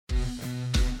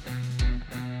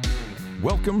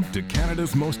Welcome to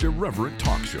Canada's most irreverent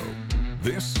talk show.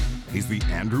 This is The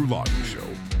Andrew Lawton Show,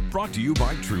 brought to you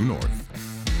by True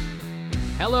North.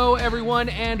 Hello, everyone,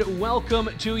 and welcome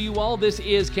to you all. This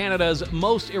is Canada's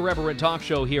most irreverent talk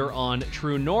show here on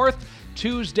True North.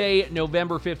 Tuesday,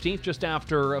 November 15th, just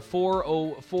after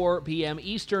 4:04 p.m.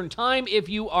 Eastern Time. If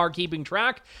you are keeping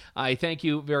track, I thank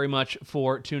you very much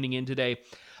for tuning in today.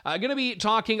 I'm going to be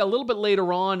talking a little bit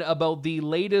later on about the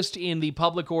latest in the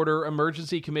Public Order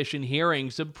Emergency Commission hearing.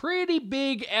 Some pretty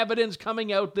big evidence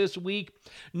coming out this week,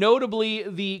 notably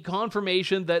the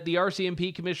confirmation that the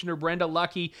RCMP Commissioner Brenda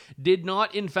Lucki did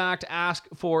not, in fact, ask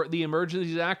for the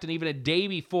Emergencies Act, and even a day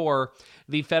before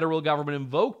the federal government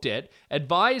invoked it,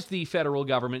 advised the federal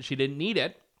government she didn't need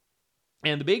it.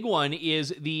 And the big one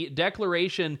is the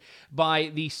declaration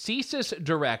by the CSIS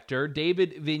director,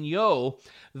 David Vigneault,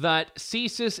 that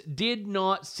CSIS did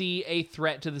not see a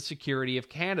threat to the security of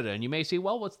Canada. And you may say,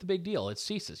 well, what's the big deal? It's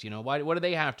CSIS. What do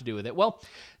they have to do with it? Well,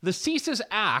 the CSIS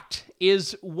Act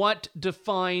is what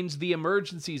defines the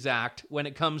Emergencies Act when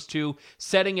it comes to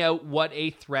setting out what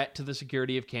a threat to the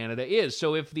security of Canada is.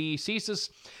 So if the CSIS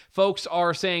folks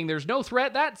are saying there's no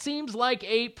threat, that seems like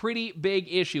a pretty big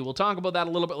issue. We'll talk about that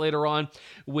a little bit later on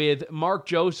with Mark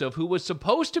Joseph, who was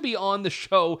supposed to be on the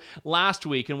show last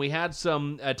week, and we had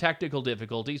some technical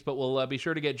difficulties, but we'll be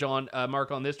sure to get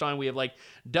Mark on this time. We have like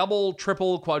double,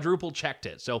 triple, quadruple checked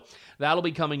it, so that'll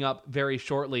be coming up very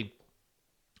shortly.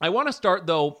 I want to start,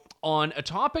 though, on a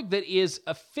topic that is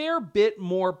a fair bit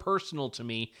more personal to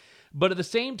me, but at the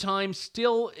same time,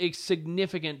 still a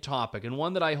significant topic, and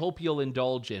one that I hope you'll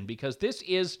indulge in, because this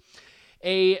is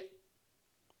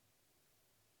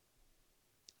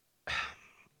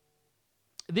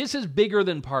this is bigger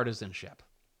than partisanship.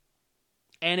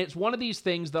 And it's one of these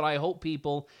things that I hope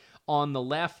people on the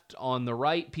left, on the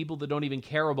right, people that don't even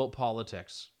care about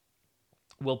politics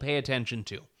will pay attention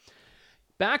to.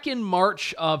 Back in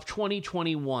March of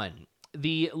 2021,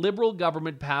 the Liberal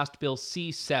government passed Bill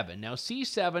C-7. Now,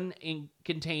 C-7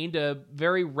 contained a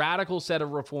very radical set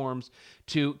of reforms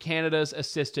to Canada's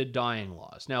assisted dying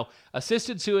laws. Now,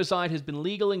 assisted suicide has been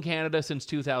legal in Canada since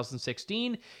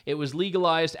 2016. It was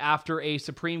legalized after a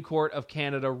Supreme Court of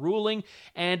Canada ruling,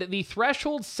 and the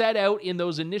threshold set out in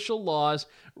those initial laws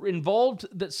involved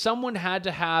that someone had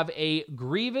to have a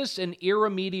grievous and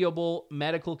irremediable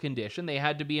medical condition. They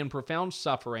had to be in profound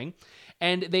suffering,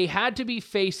 and they had to be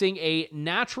facing a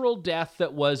natural death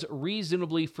that was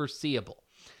reasonably foreseeable.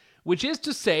 Which is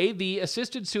to say, the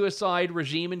assisted suicide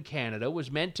regime in Canada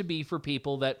was meant to be for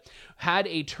people that had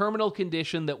a terminal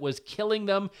condition that was killing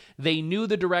them. They knew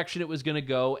the direction it was going to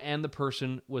go, and the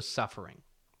person was suffering.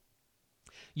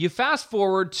 You fast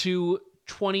forward to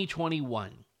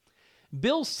 2021.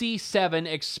 Bill C-7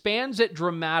 expands it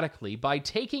dramatically by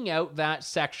taking out that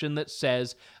section that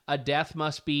says a death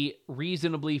must be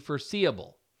reasonably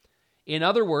foreseeable. In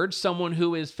other words, someone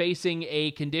who is facing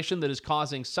a condition that is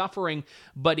causing suffering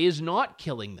but is not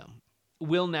killing them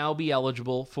will now be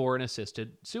eligible for an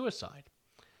assisted suicide.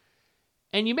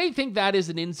 And you may think that is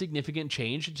an insignificant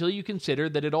change until you consider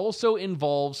that it also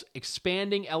involves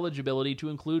expanding eligibility to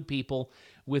include people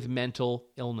with mental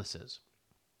illnesses.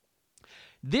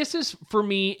 This is, for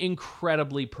me,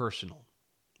 incredibly personal.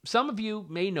 Some of you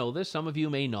may know this, some of you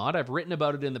may not. I've written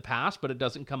about it in the past, but it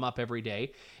doesn't come up every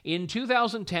day. In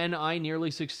 2010, I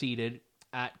nearly succeeded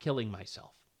at killing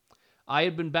myself. I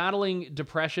had been battling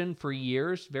depression for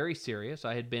years, very serious.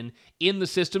 I had been in the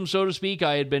system, so to speak.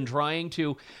 I had been trying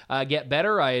to get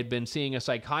better. I had been seeing a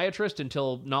psychiatrist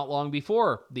until not long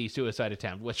before the suicide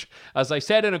attempt, which, as I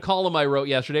said in a column I wrote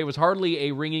yesterday, was hardly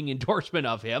a ringing endorsement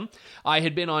of him. I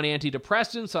had been on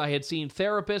antidepressants. I had seen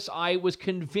therapists. I was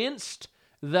convinced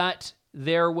that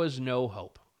there was no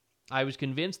hope. I was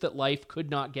convinced that life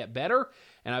could not get better,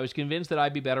 and I was convinced that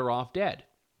I'd be better off dead.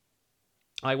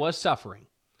 I was suffering.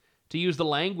 To use the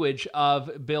language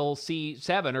of Bill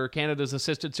C-7, or Canada's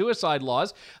assisted suicide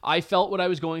laws, I felt what I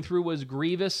was going through was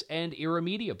grievous and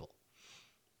irremediable.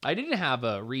 I didn't have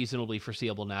a reasonably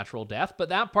foreseeable natural death, but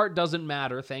that part doesn't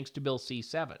matter thanks to Bill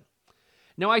C-7.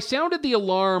 Now, I sounded the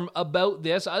alarm about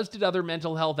this, as did other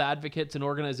mental health advocates and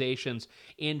organizations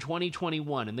in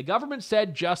 2021, and the government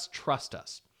said, just trust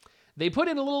us. They put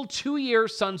in a little 2-year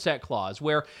sunset clause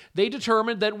where they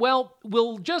determined that, well,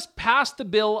 we'll just pass the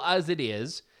bill as it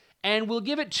is, and we'll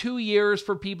give it 2 years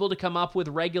for people to come up with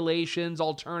regulations,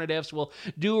 alternatives. We'll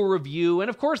do a review. And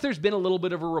of course, there's been a little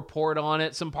bit of a report on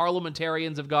it. Some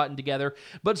parliamentarians have gotten together.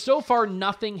 But so far,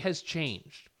 nothing has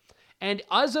changed. And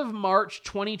as of March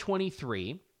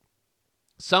 2023,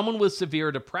 someone with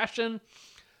severe depression,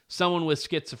 someone with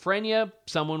schizophrenia,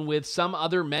 someone with some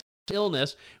other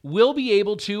illness will be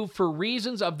able to, for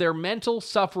reasons of their mental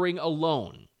suffering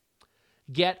alone,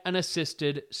 get an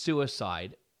assisted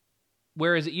suicide.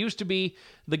 Whereas it used to be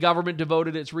the government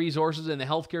devoted its resources and the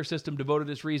healthcare system devoted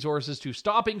its resources to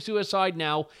stopping suicide,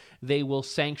 now they will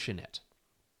sanction it.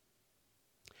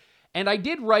 And I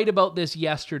did write about this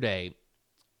yesterday,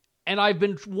 and I've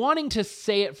been wanting to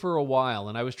say it for a while,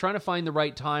 and I was trying to find the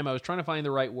right time, I was trying to find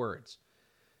the right words.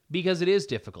 Because it is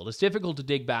difficult. It's difficult to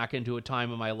dig back into a time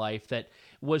of my life that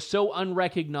was so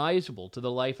unrecognizable to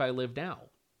the life I live now.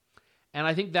 And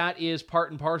I think that is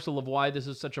part and parcel of why this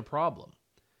is such a problem.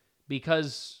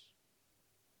 Because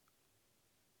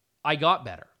I got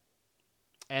better.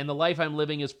 And the life I'm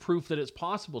living is proof that it's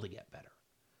possible to get better.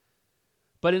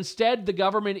 But instead, the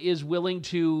government is willing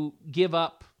to give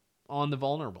up on the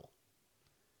vulnerable.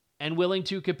 And willing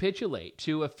to capitulate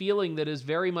to a feeling that is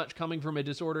very much coming from a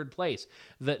disordered place,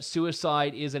 that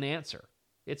suicide is an answer.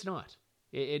 It's not.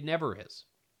 It never is.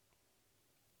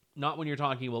 Not when you're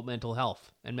talking about mental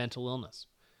health and mental illness,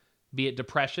 be it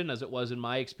depression, as it was in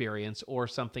my experience, or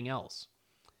something else.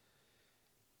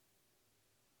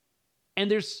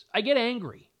 And I get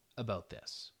angry about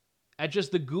this, at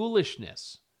just the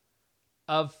ghoulishness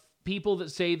of people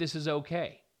that say this is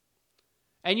okay.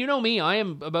 And you know me, I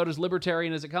am about as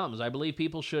libertarian as it comes. I believe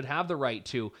people should have the right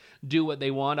to do what they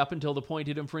want up until the point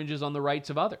it infringes on the rights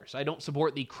of others. I don't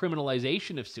support the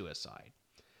criminalization of suicide.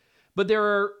 But there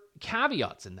are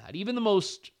caveats in that. Even the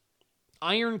most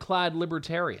ironclad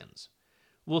libertarians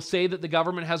will say that the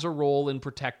government has a role in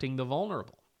protecting the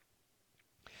vulnerable.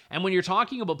 And when you're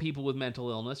talking about people with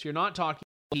mental illness, you're not talking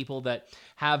about people that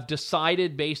have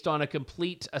decided based on a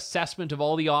complete assessment of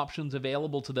all the options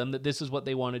available to them that this is what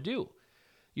they want to do.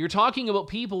 You're talking about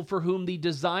people for whom the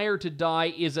desire to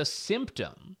die is a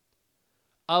symptom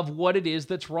of what it is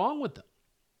that's wrong with them.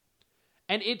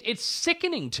 And it's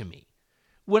sickening to me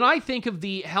when I think of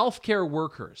the healthcare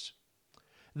workers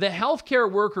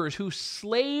who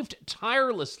slaved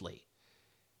tirelessly,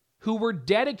 who were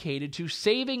dedicated to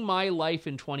saving my life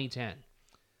in 2010.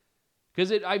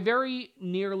 Because I very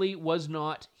nearly was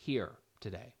not here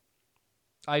today.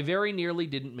 I very nearly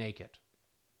didn't make it.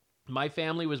 My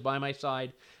family was by my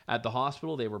side at the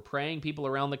hospital. They were praying. People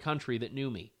around the country that knew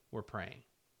me were praying.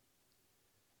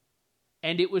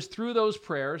 And it was through those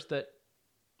prayers that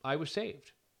I was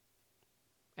saved.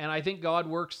 And I think God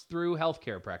works through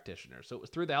healthcare practitioners. So it was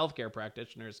through the healthcare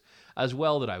practitioners as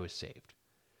well that I was saved.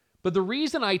 But the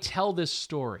reason I tell this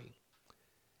story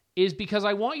is because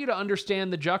I want you to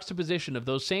understand the juxtaposition of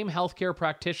those same healthcare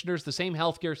practitioners, the same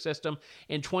healthcare system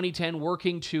in 2010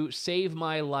 working to save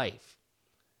my life,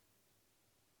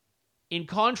 in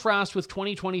contrast with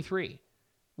 2023,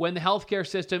 when the healthcare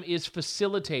system is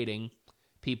facilitating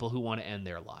people who want to end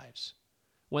their lives.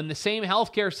 When the same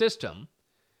healthcare system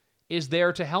is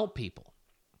there to help people.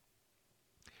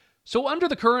 So under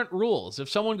the current rules, if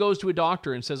someone goes to a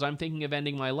doctor and says, I'm thinking of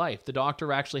ending my life, the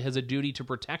doctor actually has a duty to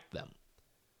protect them.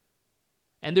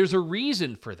 And there's a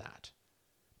reason for that.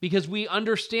 Because we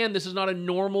understand this is not a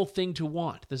normal thing to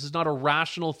want. This is not a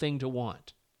rational thing to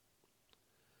want.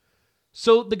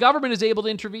 So the government is able to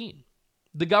intervene.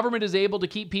 The government is able to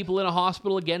keep people in a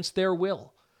hospital against their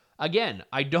will. Again,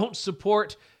 I don't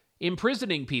support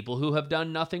imprisoning people who have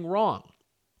done nothing wrong.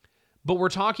 But we're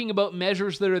talking about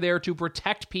measures that are there to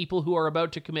protect people who are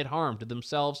about to commit harm to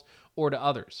themselves or to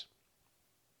others.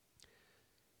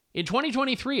 In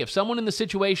 2023, if someone in the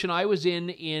situation I was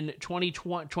in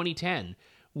 2010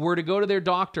 were to go to their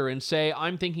doctor and say,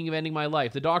 I'm thinking of ending my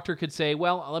life, the doctor could say,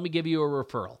 well, let me give you a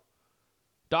referral.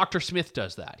 Dr. Smith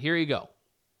does that. Here you go.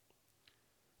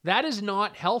 That is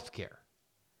not healthcare.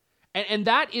 And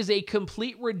that is a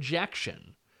complete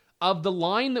rejection of the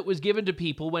line that was given to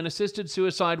people when assisted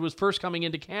suicide was first coming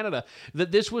into Canada,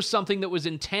 that this was something that was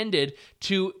intended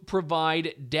to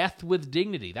provide death with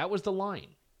dignity. That was the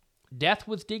line. Death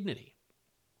with dignity.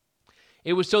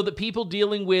 It was so that people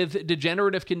dealing with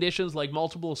degenerative conditions like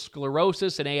multiple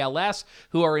sclerosis and ALS,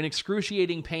 who are in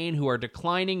excruciating pain, who are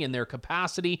declining in their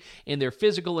capacity, in their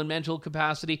physical and mental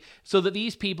capacity, so that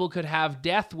these people could have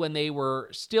death when they were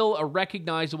still a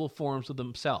recognizable forms of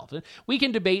themselves. And we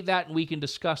can debate that and we can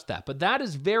discuss that, but that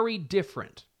is very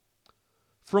different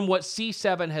from what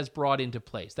C7 has brought into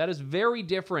place. That is very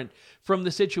different from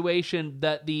the situation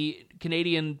that the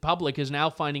Canadian public is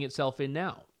now finding itself in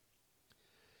now,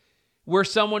 where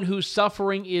someone whose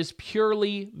suffering is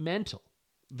purely mental,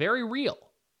 very real,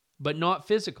 but not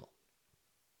physical.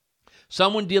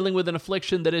 Someone dealing with an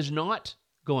affliction that is not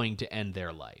going to end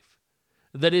their life,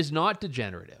 that is not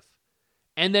degenerative,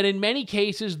 and that in many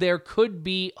cases there could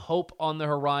be hope on the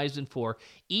horizon for,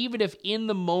 even if in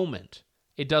the moment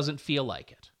it doesn't feel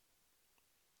like it.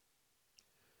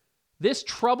 This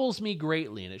troubles me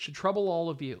greatly, and it should trouble all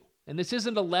of you. And this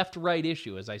isn't a left-right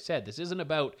issue, as I said. This isn't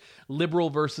about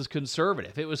liberal versus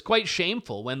conservative. It was quite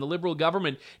shameful when the Liberal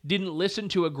government didn't listen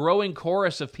to a growing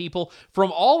chorus of people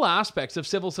from all aspects of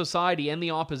civil society and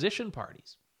the opposition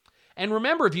parties. And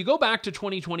remember, if you go back to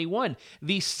 2021,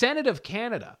 the Senate of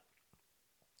Canada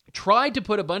tried to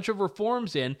put a bunch of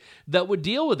reforms in that would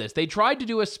deal with this. They tried to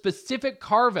do a specific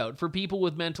carve-out for people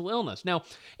with mental illness. Now,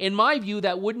 in my view,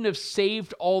 that wouldn't have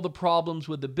saved all the problems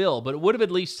with the bill, but it would have at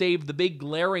least saved the big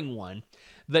glaring one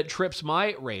that trips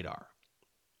my radar.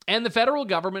 And the federal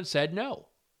government said no.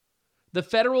 The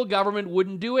federal government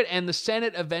wouldn't do it, and the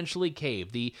Senate eventually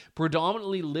caved. The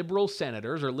predominantly liberal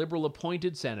senators, or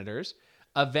liberal-appointed senators,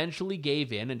 eventually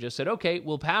gave in and just said, okay,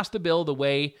 we'll pass the bill the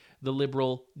way the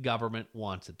Liberal government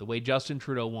wants it, the way Justin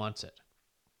Trudeau wants it.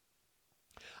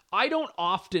 I don't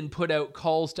often put out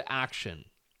calls to action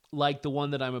like the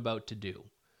one that I'm about to do,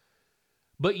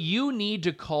 but you need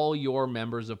to call your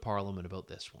members of parliament about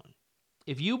this one.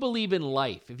 If you believe in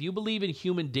life, if you believe in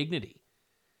human dignity,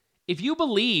 if you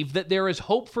believe that there is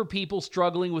hope for people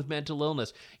struggling with mental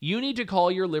illness, you need to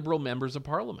call your Liberal members of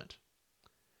parliament.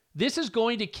 This is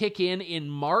going to kick in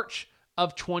March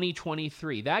of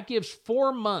 2023. That gives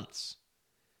 4 months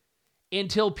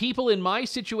until people in my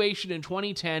situation in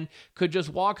 2010 could just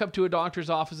walk up to a doctor's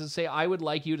office and say, I would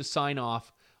like you to sign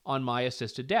off on my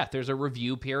assisted death. There's a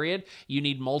review period. You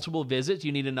need multiple visits.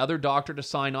 You need another doctor to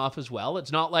sign off as well.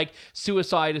 It's not like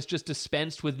suicide is just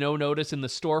dispensed with no notice in the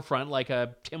storefront like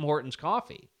a Tim Hortons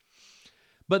coffee.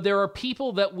 But there are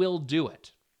people that will do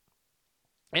it.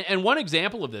 And one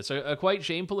example of this, a quite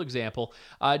shameful example,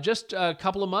 just a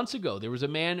couple of months ago, there was a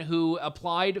man who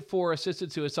applied for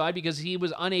assisted suicide because he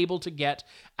was unable to get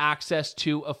access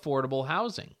to affordable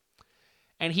housing.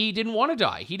 And he didn't want to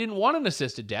die. He didn't want an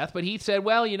assisted death, but he said,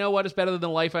 well, you know what? It's better than the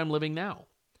life I'm living now.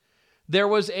 There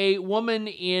was a woman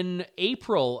in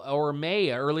April or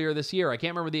May earlier this year, I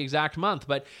can't remember the exact month,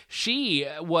 but she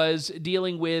was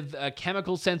dealing with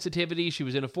chemical sensitivity. She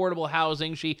was in affordable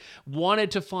housing. She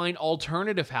wanted to find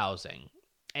alternative housing,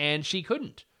 and she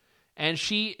couldn't. And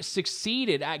she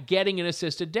succeeded at getting an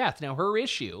assisted death. Now, her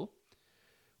issue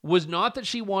was not that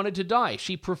she wanted to die.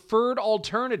 She preferred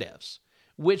alternatives,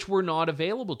 which were not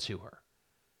available to her.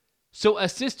 So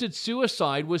assisted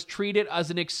suicide was treated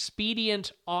as an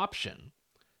expedient option,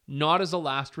 not as a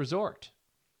last resort.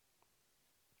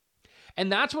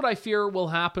 And that's what I fear will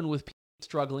happen with people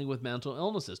struggling with mental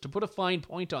illnesses. To put a fine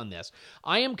point on this,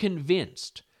 I am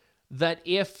convinced that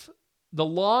if the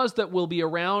laws that will be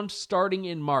around starting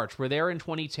in March were there in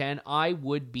 2010, I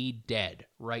would be dead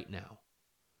right now.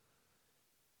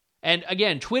 And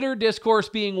again, Twitter discourse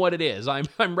being what it is, I'm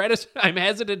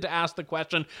hesitant to ask the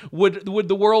question, would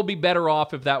the world be better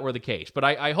off if that were the case? But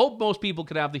I hope most people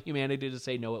could have the humanity to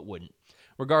say no, it wouldn't,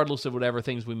 regardless of whatever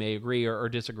things we may agree or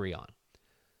disagree on.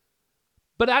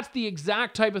 But that's the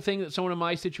exact type of thing that someone in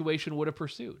my situation would have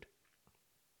pursued.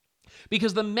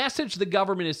 Because the message the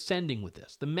government is sending with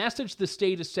this, the message the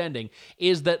state is sending,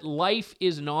 is that life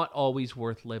is not always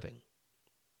worth living.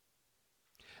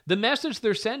 The message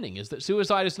they're sending is that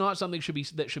suicide is not something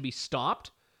that should be stopped,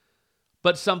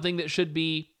 but something that should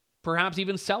be perhaps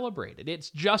even celebrated. It's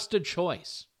just a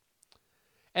choice.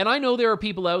 And I know there are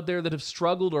people out there that have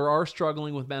struggled or are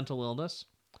struggling with mental illness,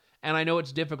 and I know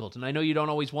it's difficult, and I know you don't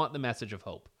always want the message of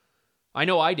hope. I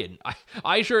know I didn't.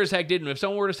 I sure as heck didn't. If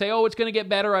someone were to say, oh, it's going to get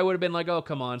better, I would have been like, oh,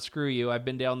 come on, screw you. I've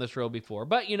been down this road before.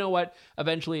 But you know what?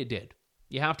 Eventually it did.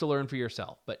 You have to learn for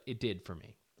yourself, but it did for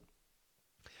me.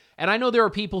 And I know there are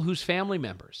people whose family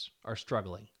members are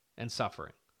struggling and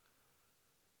suffering.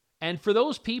 And for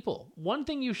those people, one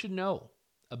thing you should know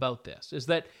about this is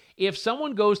that if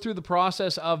someone goes through the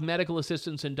process of medical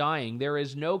assistance in dying, there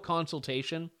is no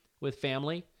consultation with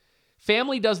family.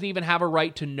 Family doesn't even have a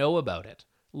right to know about it,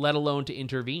 let alone to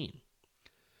intervene.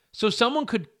 So someone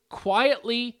could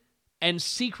quietly and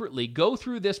secretly go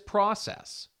through this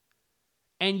process,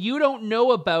 and you don't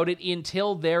know about it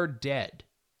until they're dead.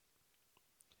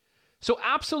 So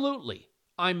absolutely,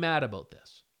 I'm mad about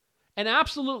this. And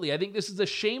absolutely, I think this is a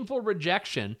shameful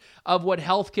rejection of what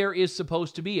healthcare is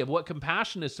supposed to be, of what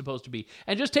compassion is supposed to be.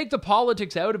 And just take the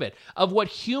politics out of it, of what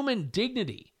human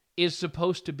dignity is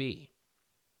supposed to be.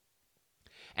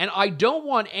 And I don't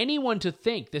want anyone to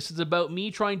think this is about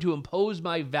me trying to impose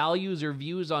my values or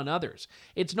views on others.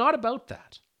 It's not about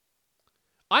that.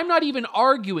 I'm not even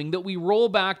arguing that we roll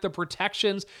back the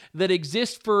protections that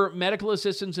exist for medical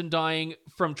assistance in dying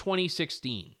from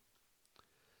 2016.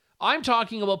 I'm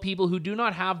talking about people who do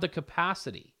not have the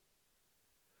capacity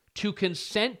to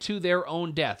consent to their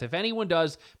own death. If anyone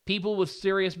does, people with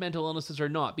serious mental illnesses are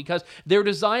not, because their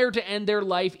desire to end their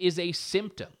life is a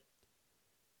symptom.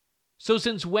 So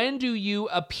since when do you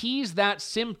appease that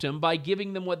symptom by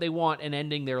giving them what they want and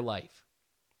ending their life?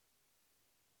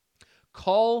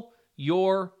 Call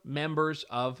your members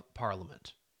of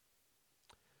parliament.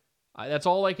 That's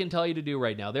all I can tell you to do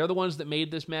right now. They're the ones that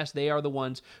made this mess. They are the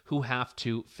ones who have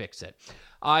to fix it.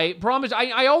 I promise,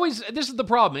 I always, this is the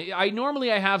problem.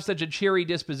 I have such a cheery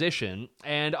disposition,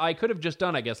 and I could have just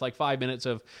done, I guess, like 5 minutes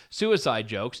of suicide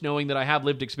jokes, knowing that I have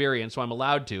lived experience, so I'm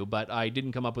allowed to, but I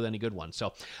didn't come up with any good ones.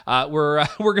 So we're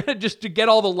going to just get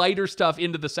all the lighter stuff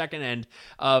into the second end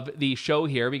of the show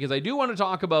here, because I do want to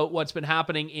talk about what's been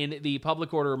happening in the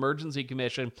Public Order Emergency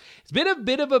Commission. It's been a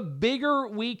bit of a bigger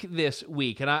week this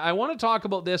week, and I want to talk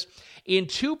about this in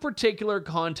two particular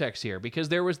contexts here, because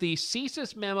there was the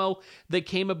CSIS memo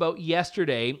that came about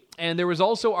yesterday, and there was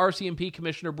also RCMP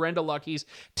Commissioner Brenda Lucki's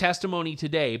testimony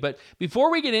today. But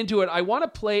before we get into it, I want to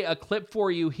play a clip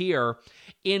for you here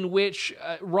in which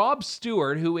Rob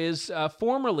Stewart, who is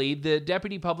formerly the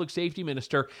Deputy Public Safety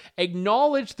Minister,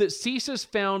 acknowledged that CSIS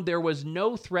found there was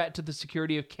no threat to the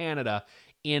security of Canada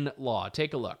in law.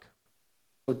 Take a look.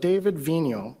 So David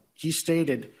Vigneault, he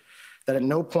stated that at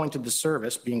no point did the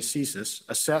service, being CSIS,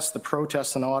 assess the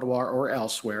protests in Ottawa or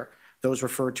elsewhere, those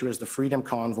referred to as the Freedom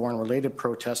Convoy and related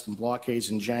protests and blockades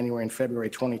in January and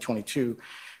February 2022,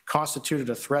 constituted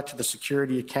a threat to the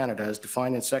security of Canada as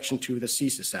defined in Section 2 of the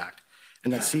CSIS Act,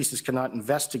 and that CSIS cannot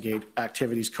investigate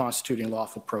activities constituting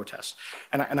lawful protests.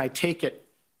 And I take it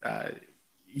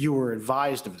you were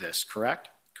advised of this, correct?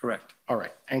 Correct. All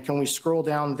right. And can we scroll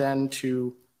down then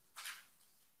to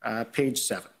page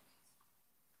 7?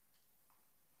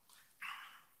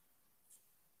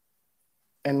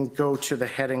 And go to the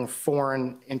heading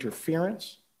Foreign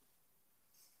Interference.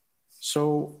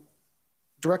 So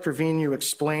Director Vigneault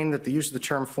explained that the use of the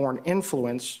term foreign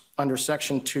influence under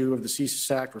Section 2 of the CSIS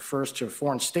Act refers to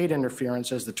foreign state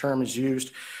interference as the term is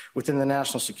used within the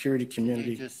national security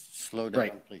community. Can you just slow down,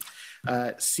 right. Please?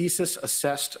 CSIS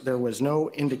assessed there was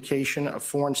no indication of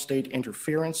foreign state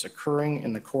interference occurring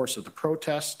in the course of the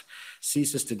protest.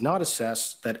 CSIS did not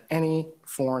assess that any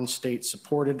foreign state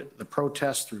supported the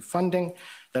protest through funding,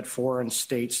 that foreign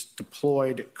states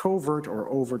deployed covert or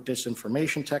overt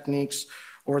disinformation techniques,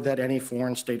 or that any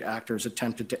foreign state actors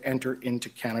attempted to enter into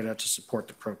Canada to support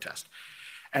the protest.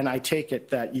 And I take it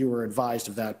that you were advised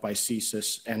of that by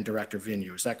CSIS and Director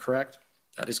Vigneault. Is that correct?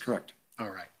 That is correct. All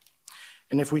right.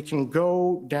 And if we can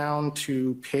go down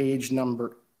to page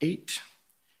number 8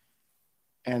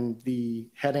 and the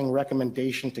heading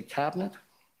Recommendation to Cabinet.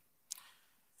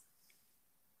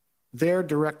 There,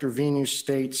 Director Vigneault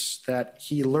states that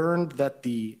he learned that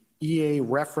the EA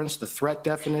referenced the threat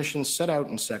definition set out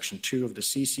in Section 2 of the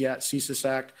CSIS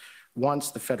Act once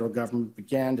the federal government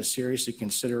began to seriously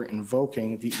consider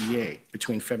invoking the EA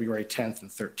between February 10th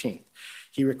and 13th.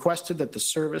 He requested that the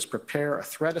service prepare a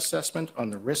threat assessment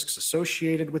on the risks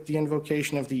associated with the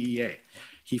invocation of the EA.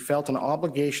 He felt an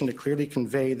obligation to clearly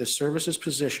convey the service's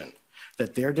position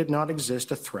that there did not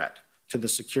exist a threat to the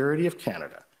security of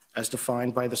Canada as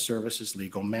defined by the service's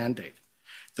legal mandate.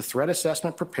 The threat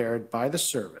assessment prepared by the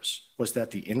service was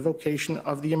that the invocation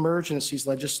of the emergencies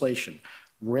legislation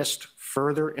risked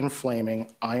further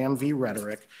inflaming IMV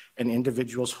rhetoric and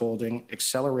individuals holding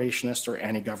accelerationist or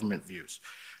anti-government views.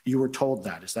 You were told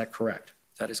that, is that correct?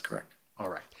 That is correct. All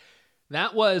right.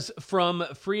 That was from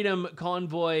Freedom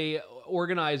Convoy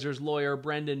organizers lawyer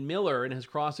Brendan Miller in his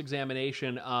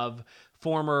cross-examination of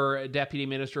former Deputy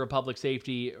Minister of Public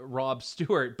Safety Rob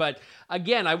Stewart. But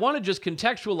again, I want to just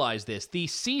contextualize this. The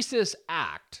CSIS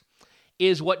Act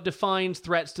is what defines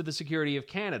threats to the security of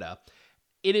Canada.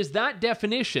 It is that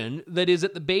definition that is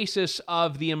at the basis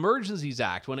of the Emergencies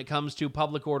Act when it comes to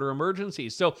public order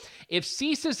emergencies. So if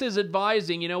CSIS is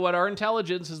advising, you know what, our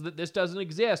intelligence is that this doesn't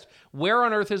exist, where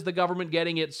on earth is the government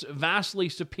getting its vastly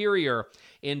superior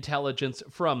intelligence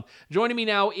from? Joining me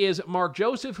now is Mark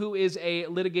Joseph, who is a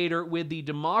litigator with the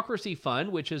Democracy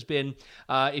Fund, which has been,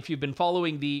 if you've been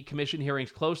following the commission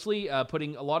hearings closely,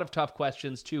 putting a lot of tough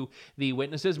questions to the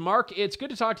witnesses. Mark, it's good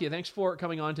to talk to you. Thanks for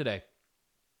coming on today.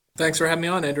 Thanks for having me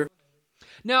on, Andrew.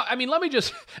 Now, I mean, let me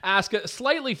just ask a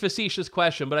slightly facetious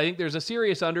question, but I think there's a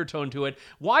serious undertone to it.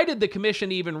 Why did the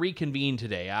commission even reconvene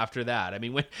today after that? I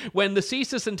mean, when the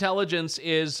CSIS intelligence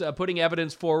is putting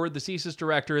evidence forward, the CSIS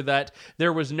director, that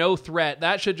there was no threat,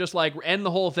 that should just like end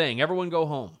the whole thing. Everyone go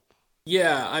home.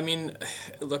 Yeah, I mean,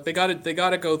 look, they got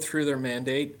to go through their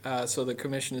mandate. So the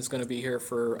commission is going to be here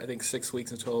for, I think, 6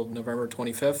 weeks until November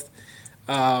 25th.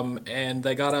 And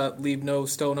they gotta leave no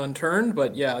stone unturned,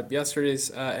 but yeah,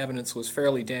 yesterday's evidence was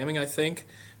fairly damning, I think,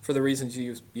 for the reasons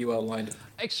you outlined.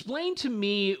 Explain to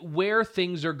me where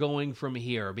things are going from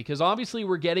here, because obviously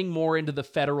we're getting more into the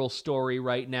federal story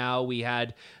right now. We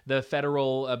had the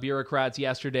federal bureaucrats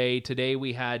yesterday. Today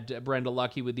we had Brenda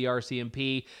Lucki with the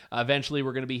RCMP. Eventually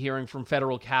we're going to be hearing from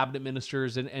federal cabinet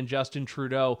ministers and Justin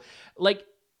Trudeau. Like,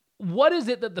 what is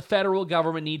it that the federal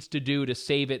government needs to do to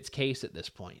save its case at this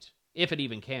point, if it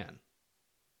even can?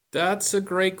 That's a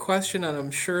great question, and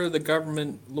I'm sure the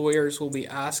government lawyers will be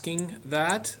asking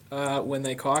that when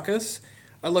they caucus.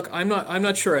 Look, I'm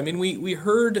not sure. I mean, we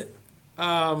heard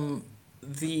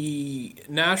the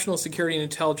National Security and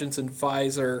Intelligence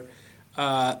Advisor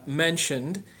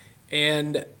mentioned,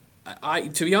 and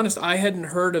to be honest, I hadn't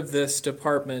heard of this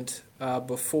department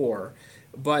before,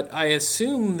 but I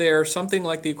assume they're something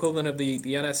like the equivalent of the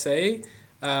NSA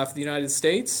for the United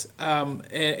States,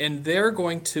 and they're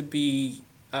going to be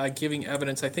giving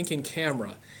evidence, I think, in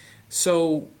camera.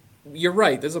 So you're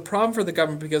right. There's a problem for the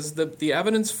government because the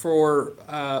evidence for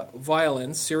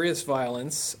violence, serious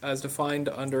violence, as defined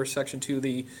under Section 2 of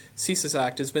the CSIS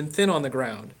Act, has been thin on the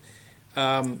ground.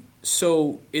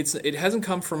 So it hasn't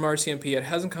come from RCMP. It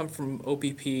hasn't come from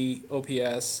OPP,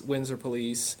 OPS, Windsor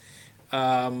Police,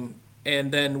 and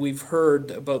then we've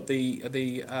heard about the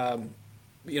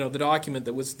document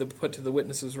that was put to the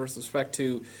witnesses with respect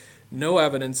to no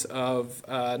evidence of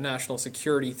national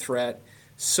security threat.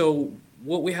 So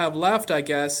what we have left, I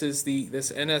guess, is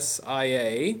this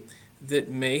NSIA that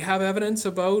may have evidence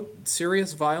about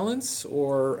serious violence,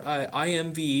 or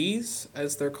IMVs,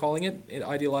 as they're calling it,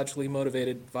 ideologically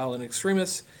motivated violent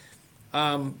extremists.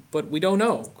 But we don't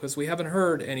know because we haven't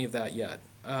heard any of that yet.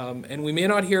 And we may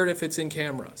not hear it if it's in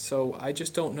camera. So I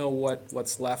just don't know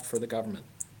what's left for the government.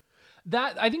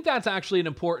 I think that's actually an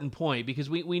important point, because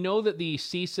we know that the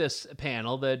CSIS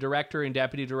panel, the director and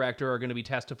deputy director, are going to be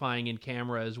testifying in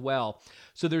camera as well.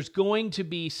 So there's going to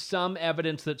be some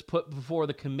evidence that's put before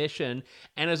the commission.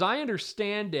 And as I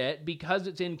understand it, because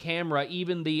it's in camera,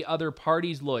 even the other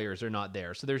parties' lawyers are not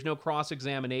there. So there's no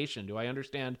cross-examination. Do I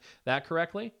understand that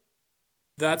correctly?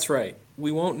 That's right.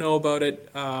 We won't know about it.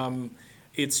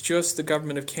 It's just the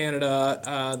Government of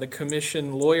Canada, the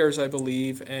Commission lawyers, I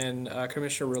believe, and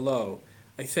Commissioner Rouleau,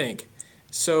 I think.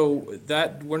 So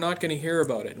that we're not going to hear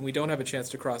about it, and we don't have a chance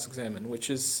to cross-examine, which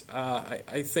is,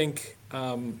 I think,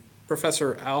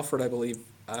 Professor Alford, I believe,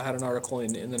 had an article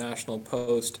in the National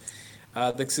Post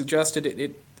that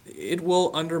suggested it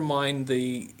will undermine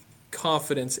the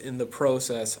confidence in the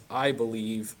process, I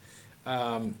believe,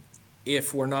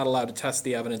 if we're not allowed to test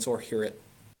the evidence or hear it.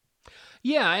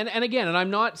 Yeah, and again,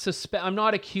 I'm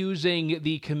not accusing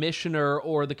the commissioner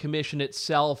or the commission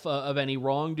itself of any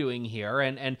wrongdoing here,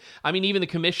 and I mean, even the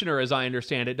commissioner, as I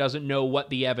understand it, doesn't know what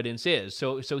the evidence is,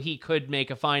 so he could make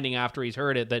a finding after he's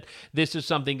heard it that this is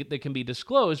something that can be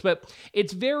disclosed, but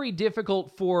it's very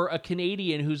difficult for a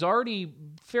Canadian who's already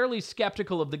fairly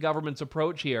skeptical of the government's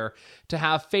approach here to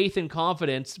have faith and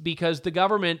confidence, because the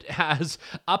government has,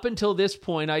 up until this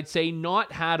point, I'd say,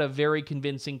 not had a very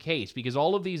convincing case, because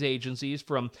all of these agencies,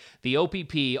 from the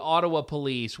OPP, Ottawa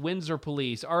Police, Windsor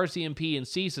Police, RCMP, and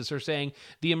CSIS, are saying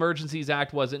the Emergencies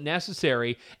Act wasn't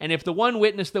necessary. And if the one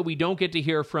witness that we don't get to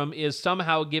hear from is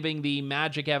somehow giving the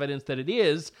magic evidence that it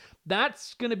is,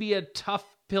 that's going to be a tough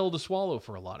pill to swallow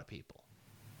for a lot of people.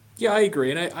 Yeah, I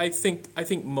agree, and I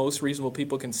think most reasonable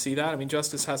people can see that. I mean,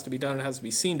 justice has to be done; it has to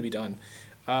be seen to be done,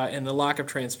 and the lack of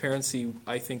transparency,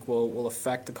 I think, will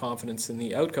affect the confidence in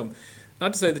the outcome.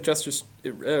 Not to say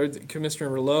that Commissioner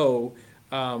Rouleau,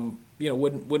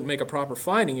 wouldn't make a proper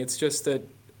finding. It's just that,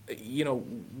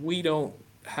 we don't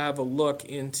have a look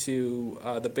into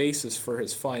the basis for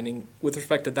his finding with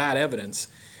respect to that evidence.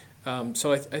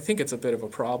 So I think it's a bit of a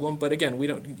problem. But again, we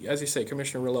don't, as you say,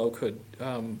 Commissioner Rouleau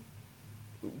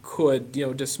could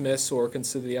dismiss or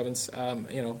consider the evidence,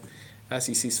 as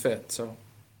he sees fit. So.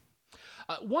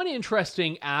 One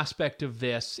interesting aspect of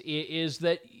this is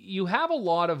that you have a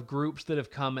lot of groups that have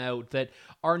come out that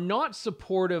are not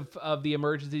supportive of the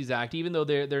Emergencies Act, even though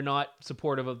they're not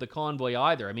supportive of the convoy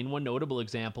either. I mean, one notable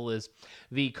example is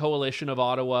the Coalition of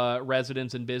Ottawa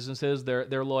Residents and Businesses.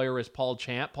 Their lawyer is Paul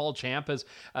Champ. Paul Champ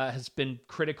has been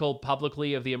critical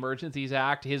publicly of the Emergencies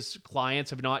Act. His clients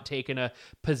have not taken a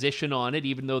position on it,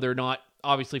 even though they're not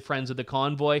obviously friends of the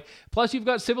convoy. Plus, you've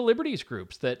got civil liberties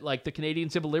groups that, like the Canadian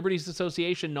Civil Liberties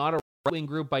Association, not a right-wing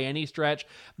group by any stretch,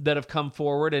 that have come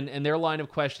forward, and their line of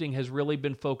questioning has really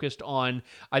been focused on,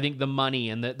 I think, the money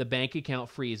and the bank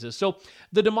account freezes. So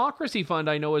the Democracy Fund,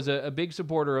 I know, is a big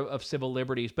supporter of civil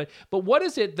liberties, but what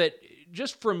is it that,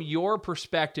 just from your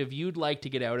perspective, you'd like to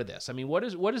get out of this? I mean, what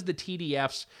is the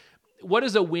TDF's, what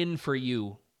is a win for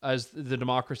you as the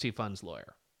Democracy Fund's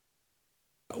lawyer?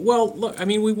 Well, look, I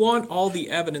mean, we want all the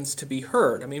evidence to be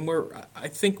heard. I mean, I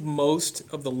think most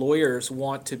of the lawyers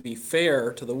want to be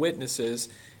fair to the witnesses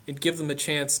and give them a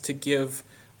chance to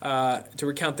to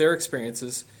recount their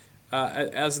experiences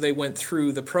as they went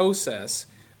through the process.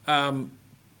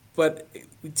 But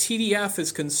TDF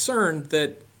is concerned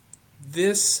that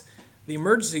the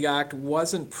Emergency Act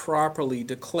wasn't properly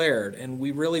declared, and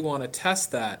we really want to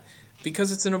test that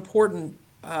because it's an important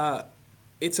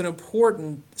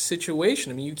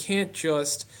situation. I mean, you can't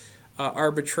just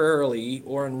arbitrarily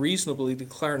or unreasonably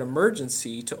declare an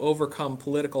emergency to overcome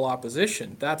political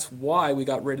opposition. That's why we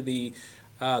got rid of the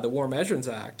War Measures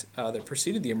Act that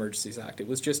preceded the Emergencies Act. It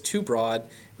was just too broad.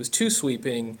 It was too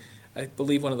sweeping. I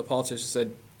believe one of the politicians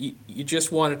said, you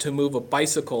just wanted to move a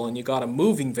bicycle and you got a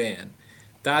moving van.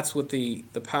 That's what the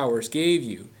powers gave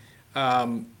you.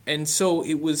 And so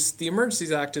the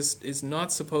Emergencies Act is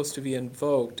not supposed to be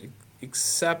invoked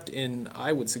except in,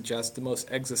 I would suggest, the most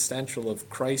existential of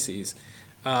crises.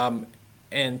 And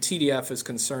TDF is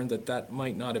concerned that that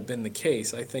might not have been the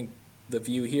case. I think the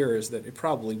view here is that it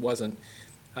probably wasn't.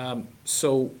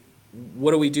 So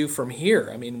what do we do from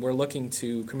here? I mean, we're looking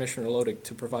to Commissioner Lodick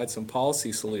to provide some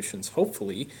policy solutions,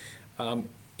 hopefully,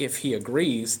 if he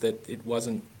agrees that it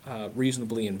wasn't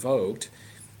reasonably invoked,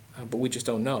 but we just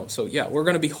don't know. So yeah, we're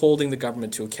going to be holding the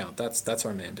government to account. That's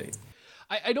our mandate.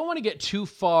 I don't want to get too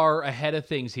far ahead of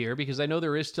things here because I know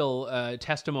there is still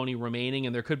testimony remaining,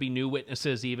 and there could be new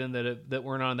witnesses even that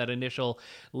weren't on that initial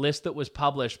list that was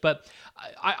published. But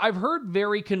I've heard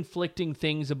very conflicting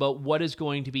things about what is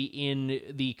going to be in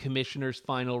the commissioner's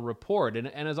final report. And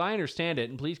as I understand it,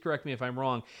 and please correct me if I'm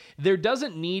wrong, there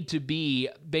doesn't need to be,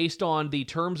 based on the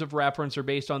terms of reference or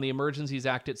based on the Emergencies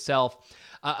Act itself,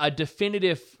 a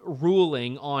definitive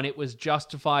ruling on it was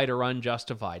justified or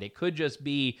unjustified. It could just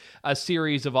be a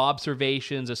series of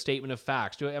observations, a statement of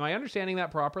facts. Am I understanding that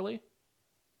properly?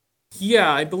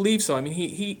 Yeah, I believe so. I mean,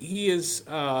 he is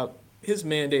his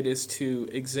mandate is to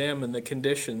examine the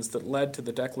conditions that led to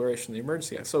the declaration of the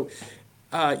Emergency Act. So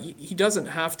he doesn't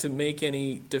have to make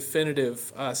any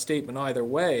definitive statement either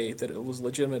way that it was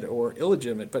legitimate or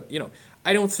illegitimate. But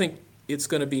I don't think it's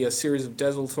going to be a series of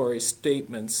desultory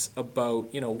statements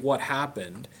about what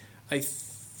happened. I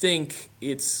think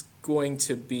it's going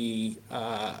to be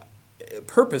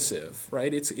purposive,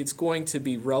 right? It's going to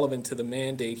be relevant to the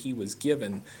mandate he was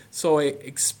given. So I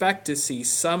expect to see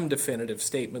some definitive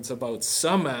statements about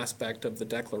some aspect of the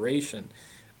declaration.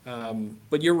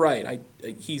 But you're right.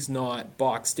 He's not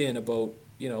boxed in about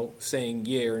saying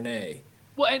yay or nay.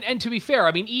 Well, and to be fair,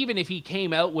 I mean, even if he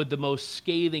came out with the most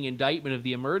scathing indictment of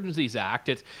the Emergencies Act,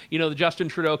 it's, Justin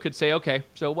Trudeau could say, okay,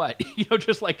 so what?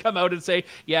 Just like come out and say,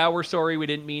 yeah, we're sorry, we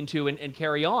didn't mean to, and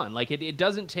carry on. Like, it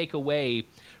doesn't take away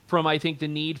from, I think, the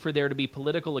need for there to be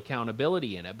political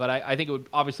accountability in it. But I think it would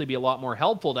obviously be a lot more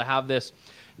helpful to have this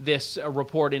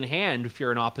report in hand if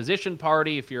you're an opposition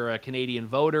party, if you're a Canadian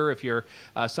voter, if you're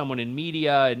someone in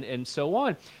media, and so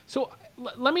on. So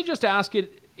let me just ask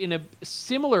it in a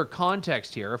similar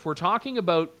context here. If we're talking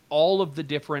about all of the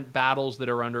different battles that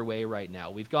are underway right now,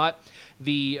 we've got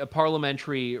the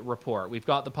parliamentary report, we've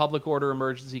got the Public Order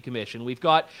Emergency Commission, we've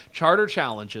got charter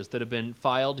challenges that have been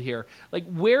filed here. Like,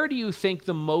 where do you think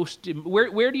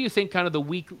where do you think kind of the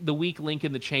weak link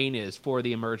in the chain is for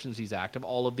the Emergencies Act of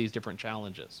all of these different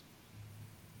challenges?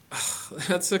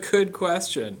 That's a good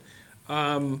question.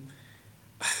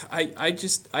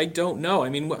 I don't know. I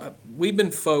mean, we've been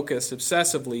focused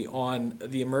obsessively on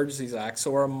the Emergencies Act,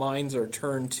 so our minds are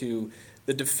turned to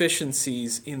the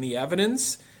deficiencies in the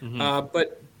evidence.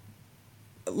 But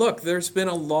look, there's been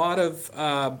a lot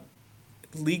of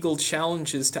legal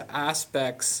challenges to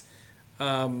aspects,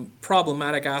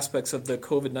 problematic aspects of the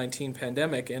COVID-19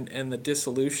 pandemic and the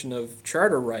dissolution of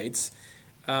charter rights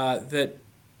that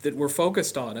we're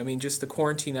focused on. I mean, just the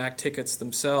Quarantine Act tickets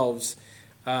themselves.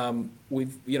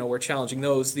 We're challenging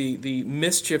those. The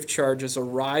mischief charges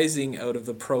arising out of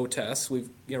the protests. We've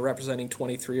representing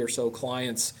 23 or so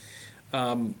clients.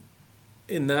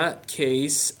 In that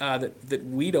case, that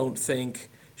we don't think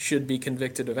should be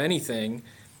convicted of anything.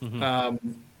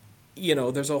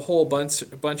 There's a whole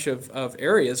bunch of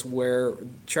areas where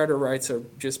charter rights are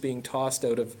just being tossed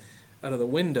out of the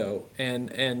window,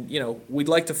 and we'd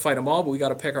like to fight them all, but we got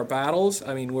to pick our battles.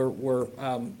 I mean, we're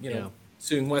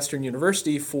suing Western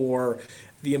University for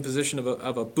the imposition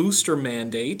of a booster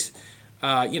mandate.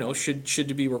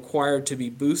 Should be required to be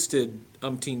boosted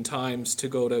umpteen times to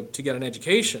go to get an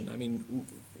education. I mean,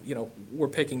 we're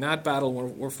picking that battle.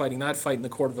 We're fighting that fight in the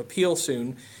Court of Appeal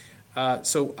soon.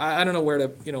 So I don't know where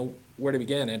to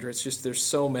begin, Andrew. It's just there's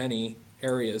so many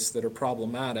areas that are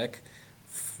problematic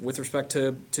with respect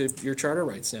to your charter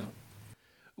rights now.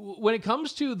 when it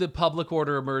comes to the Public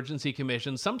Order Emergency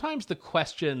Commission, sometimes the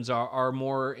questions are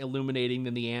more illuminating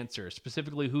than the answers,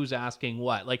 specifically who's asking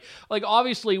what. Like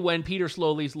obviously when Peter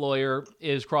Slowly's lawyer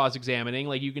is cross-examining,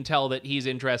 like you can tell that he's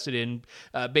interested in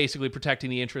basically protecting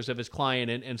the interests of his client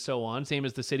and so on. Same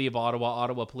as the City of Ottawa,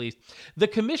 Ottawa Police. The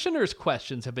commissioner's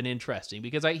questions have been interesting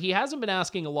because he hasn't been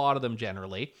asking a lot of them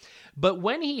generally. But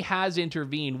when he has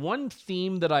intervened, one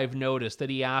theme that I've noticed that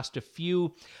he asked a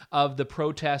few of the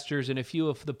protesters and a few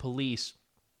of the police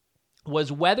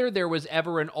was whether there was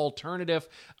ever an alternative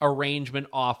arrangement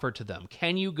offered to them.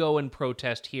 Can you go and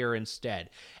protest here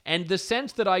instead? And the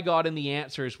sense that I got in the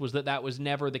answers was that was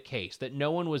never the case, that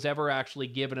no one was ever actually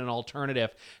given an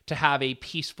alternative to have a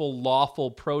peaceful,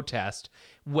 lawful protest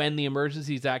when the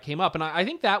Emergencies Act came up. And I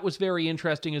think that was very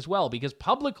interesting as well, because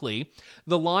publicly,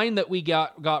 the line that we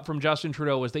got from Justin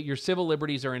Trudeau was that your civil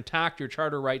liberties are intact, your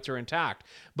charter rights are intact.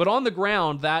 But on the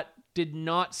ground, that did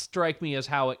not strike me as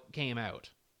how it came out.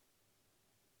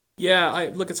 Yeah,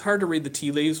 look, it's hard to read the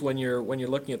tea leaves when you're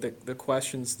looking at the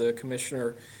questions the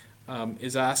commissioner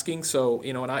is asking. So,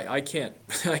 and I can't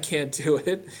do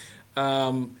it.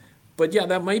 But yeah,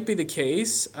 that might be the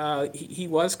case. He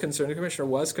was concerned. The commissioner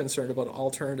was concerned about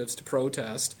alternatives to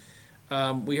protest.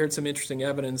 We heard some interesting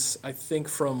evidence, I think,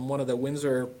 from one of the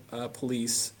Windsor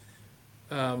police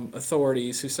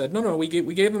authorities who said, no, we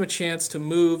gave them a chance to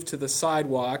move to the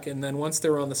sidewalk, and then once they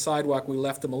were on the sidewalk, we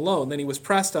left them alone. Then he was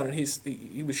pressed on it.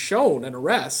 He was shown an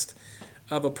arrest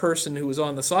of a person who was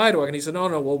on the sidewalk, and he said,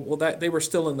 well, that they were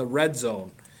still in the red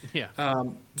zone. Yeah.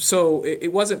 So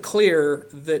it wasn't clear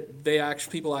that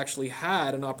people actually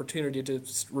had an opportunity to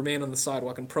remain on the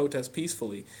sidewalk and protest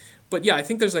peacefully. But yeah, I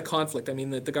think there's a conflict. I mean,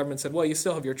 the government said, well, you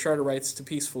still have your charter rights to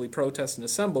peacefully protest and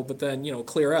assemble, but then,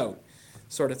 clear out,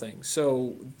 sort of thing.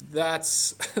 So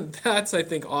that's I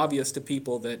think obvious to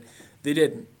people that they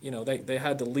didn't. They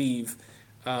had to leave,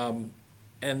 and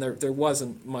there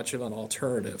wasn't much of an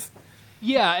alternative.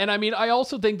 Yeah, and I mean, I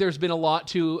also think there's been a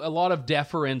lot of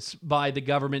deference by the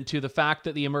government to the fact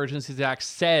that the Emergencies Act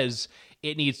says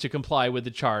it needs to comply with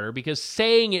the charter, because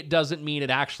saying it doesn't mean it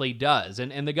actually does.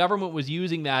 And the government was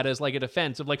using that as like a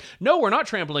defense of like, no, we're not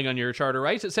trampling on your charter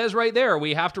rights. It says right there,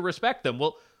 we have to respect them.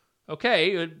 Well,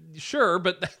 okay, sure,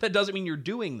 but that doesn't mean you're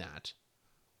doing that.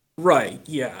 Right,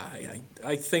 yeah.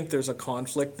 I think there's a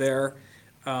conflict there.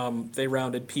 They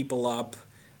rounded people up.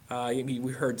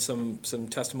 We heard some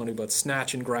testimony about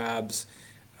snatch and grabs.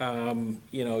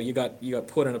 You got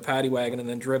put in a paddy wagon and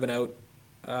then driven out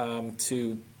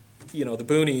to, the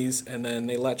boonies, and then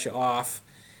they let you off,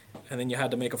 and then you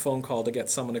had to make a phone call to get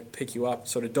someone to pick you up,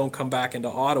 so to don't come back into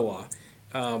Ottawa.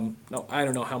 Now, I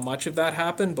don't know how much of that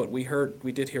happened, but we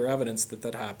did hear evidence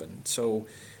that happened. So,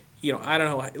 I don't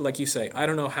know, like you say, I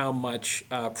don't know how much,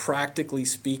 practically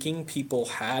speaking, people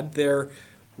had their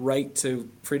right to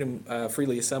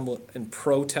freely assemble and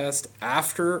protest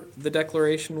after the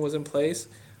declaration was in place.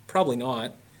 Probably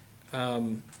not.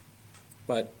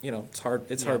 But, it's hard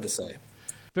to say.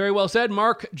 Very well said.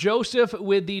 Mark Joseph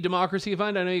with the Democracy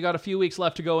Fund. I know you got a few weeks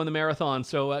left to go in the marathon,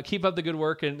 so keep up the good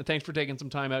work, and thanks for taking some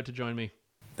time out to join me.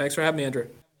 Thanks for having me, Andrew.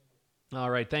 All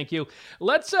right, thank you.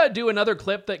 Let's do another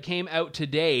clip that came out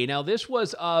today. Now, this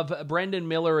was of Brendan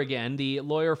Miller again, the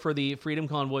lawyer for the Freedom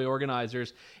Convoy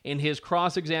organizers, in his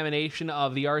cross-examination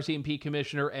of the RCMP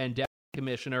commissioner and deputy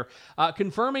commissioner,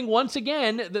 confirming once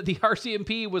again that the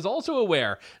RCMP was also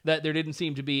aware that there didn't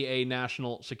seem to be a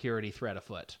national security threat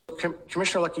afoot.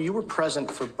 Commissioner Leckie, you were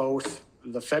present for both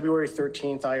the February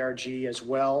 13th IRG as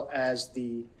well as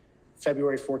the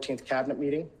February 14th cabinet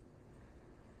meeting?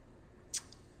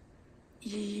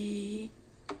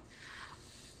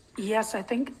 Yes, I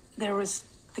think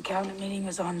the cabinet meeting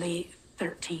was on the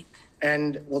 13th.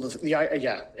 And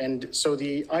and so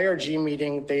the IRG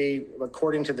meeting, they,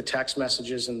 according to the text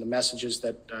messages and the messages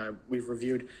that we've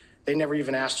reviewed, they never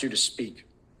even asked you to speak.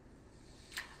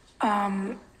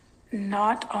 Definitely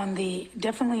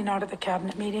not at the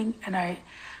cabinet meeting. And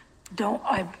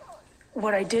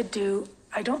what I did do,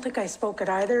 I don't think I spoke at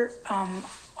either.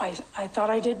 I thought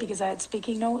I did because I had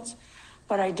speaking notes,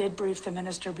 but I did brief the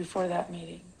minister before that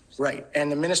meeting. Right. And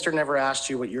the minister never asked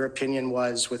you what your opinion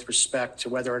was with respect to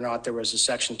whether or not there was a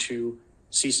Section 2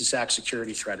 CSIS Act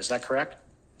security threat. Is that correct?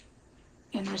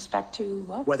 In respect to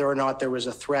what? Whether or not there was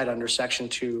a threat under Section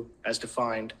 2 as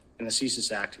defined in the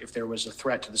CSIS Act, if there was a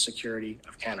threat to the security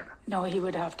of Canada. No, he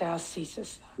would have to ask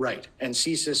CSIS. Right. And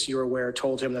CSIS, you're aware,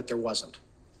 told him that there wasn't.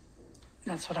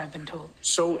 That's what I've been told.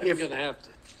 So if... You're going to have to.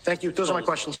 Thank you. Those are my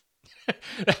questions.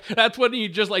 That's when you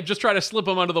just try to slip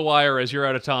them under the wire as you're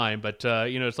out of time. But,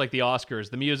 it's like the Oscars.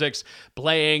 The music's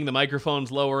playing, the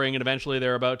microphone's lowering, and eventually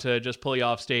they're about to just pull you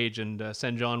off stage and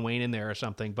send John Wayne in there or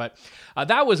something. But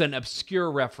that was an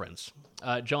obscure reference.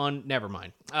 John, never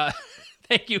mind.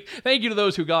 Thank you to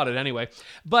those who got it anyway.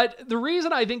 But the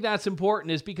reason I think that's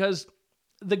important is because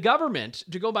the government,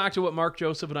 to go back to what Mark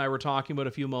Joseph and I were talking about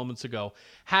a few moments ago,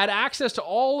 had access to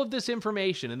all of this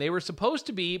information, and they were supposed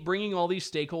to be bringing all these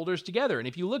stakeholders together. And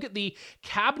if you look at the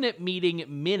cabinet meeting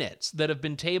minutes that have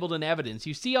been tabled in evidence,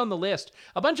 you see on the list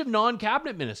a bunch of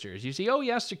non-cabinet ministers. You see, oh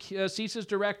yes, CSIS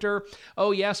director.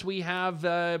 Oh yes, we have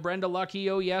Brenda Lucki.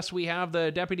 Oh yes, we have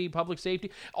the deputy public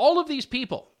safety. All of these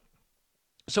people.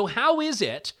 So how is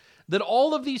it that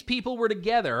all of these people were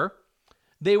together?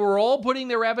 They were all putting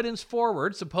their evidence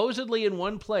forward, supposedly in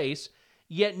one place,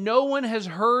 yet no one has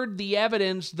heard the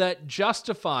evidence that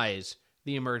justifies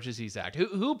the Emergencies Act.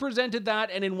 Who presented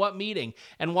that and in what meeting?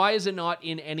 And why is it not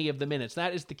in any of the minutes?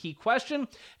 That is the key question,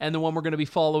 and the one we're going to be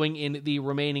following in the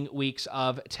remaining weeks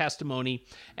of testimony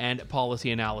and policy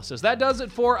analysis. That does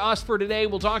it for us for today.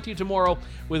 We'll talk to you tomorrow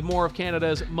with more of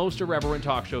Canada's most irreverent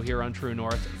talk show here on True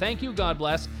North. Thank you, God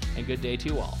bless, and good day to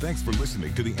you all. Thanks for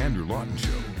listening to The Andrew Lawton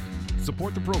Show.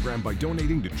 Support the program by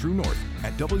donating to True North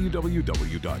at www.tnc.news.